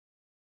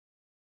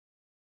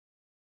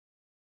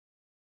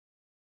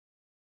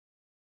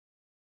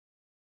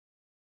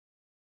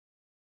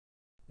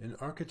In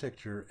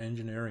architecture,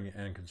 engineering,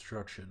 and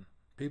construction,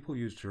 people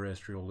use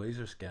terrestrial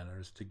laser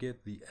scanners to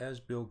get the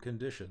as-built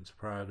conditions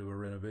prior to a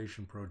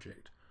renovation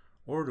project,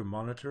 or to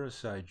monitor a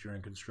site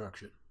during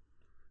construction.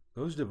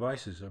 Those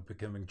devices are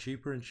becoming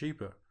cheaper and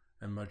cheaper,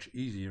 and much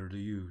easier to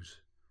use.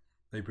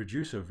 They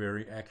produce a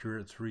very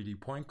accurate 3D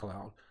point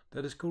cloud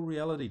that is called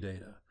reality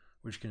data,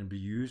 which can be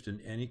used in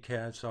any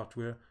CAD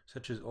software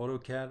such as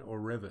AutoCAD or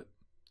Revit.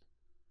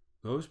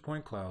 Those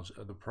point clouds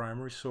are the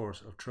primary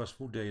source of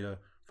trustful data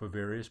for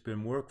various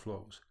BIM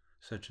workflows,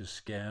 such as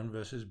scan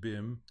versus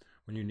BIM,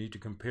 when you need to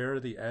compare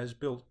the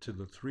as-built to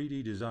the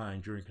 3D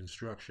design during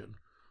construction,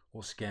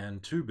 or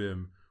scan to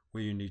BIM,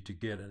 where you need to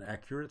get an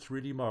accurate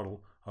 3D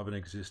model of an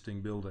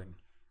existing building.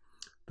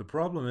 The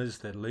problem is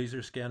that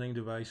laser scanning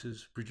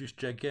devices produce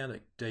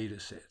gigantic data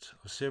sets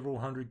of several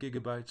hundred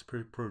gigabytes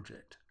per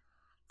project.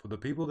 For the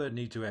people that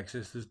need to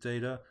access this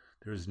data,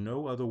 there is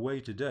no other way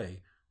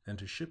today than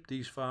to ship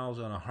these files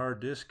on a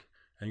hard disk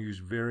and use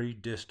very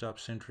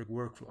desktop-centric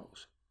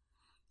workflows.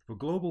 For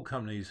global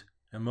companies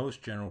and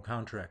most general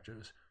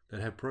contractors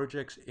that have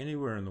projects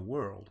anywhere in the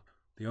world,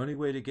 the only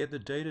way to get the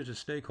data to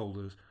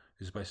stakeholders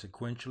is by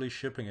sequentially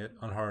shipping it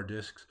on hard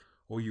disks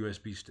or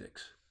USB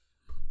sticks.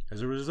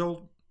 As a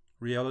result,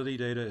 reality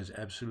data is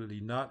absolutely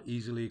not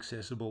easily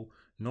accessible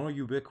nor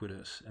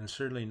ubiquitous, and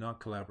certainly not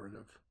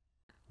collaborative.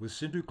 With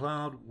Cintoo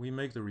Cloud, we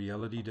make the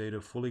reality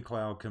data fully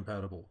cloud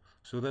compatible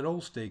so that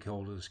all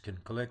stakeholders can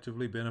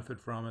collectively benefit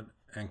from it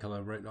and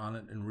collaborate on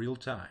it in real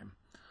time.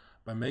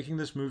 By making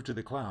this move to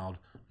the cloud,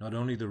 not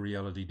only the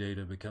reality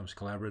data becomes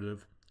collaborative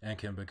and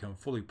can become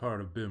fully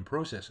part of BIM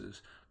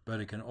processes, but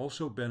it can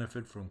also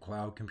benefit from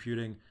cloud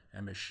computing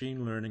and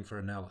machine learning for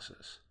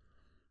analysis.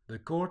 The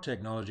core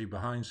technology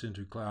behind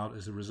Cintoo Cloud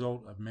is the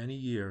result of many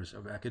years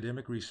of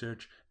academic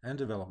research and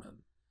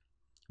development.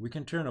 We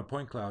can turn a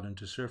point cloud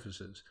into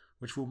surfaces,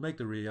 which will make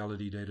the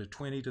reality data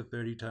 20 to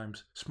 30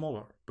 times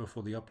smaller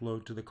before the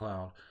upload to the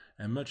cloud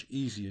and much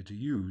easier to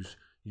use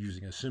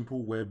using a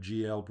simple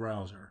WebGL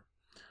browser.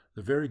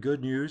 The very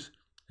good news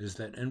is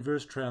that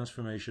inverse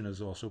transformation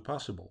is also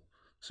possible,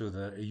 so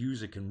that a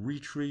user can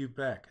retrieve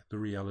back the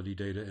reality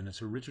data in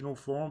its original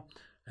form,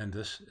 and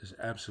this is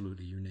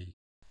absolutely unique.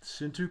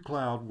 Cintoo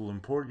Cloud will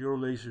import your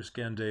laser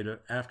scan data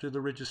after the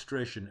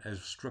registration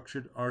as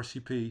structured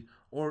RCP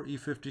or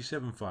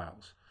E57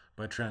 files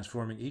by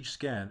transforming each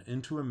scan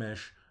into a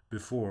mesh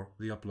before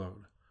the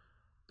upload.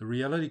 The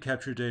reality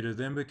capture data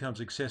then becomes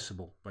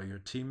accessible by your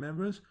team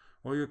members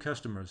or your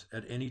customers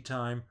at any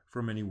time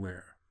from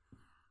anywhere.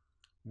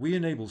 We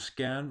enable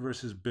scan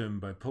versus BIM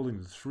by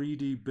pulling the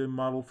 3D BIM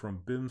model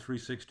from BIM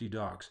 360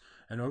 docs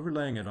and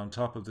overlaying it on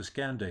top of the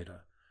scan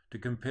data to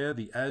compare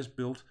the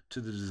as-built to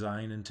the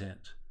design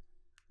intent.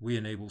 We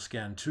enable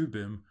scan to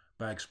BIM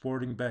by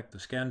exporting back the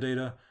scan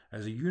data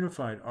as a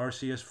unified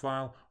RCS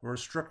file or a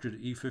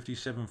structured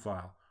E57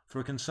 file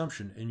for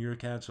consumption in your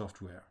CAD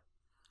software.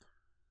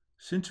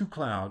 Cintoo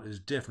Cloud is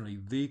definitely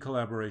the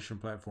collaboration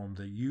platform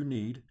that you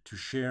need to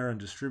share and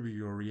distribute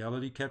your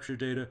reality capture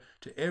data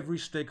to every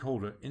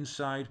stakeholder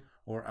inside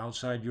or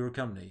outside your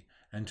company,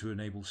 and to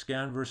enable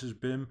scan versus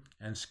BIM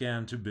and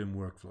scan to BIM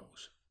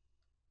workflows.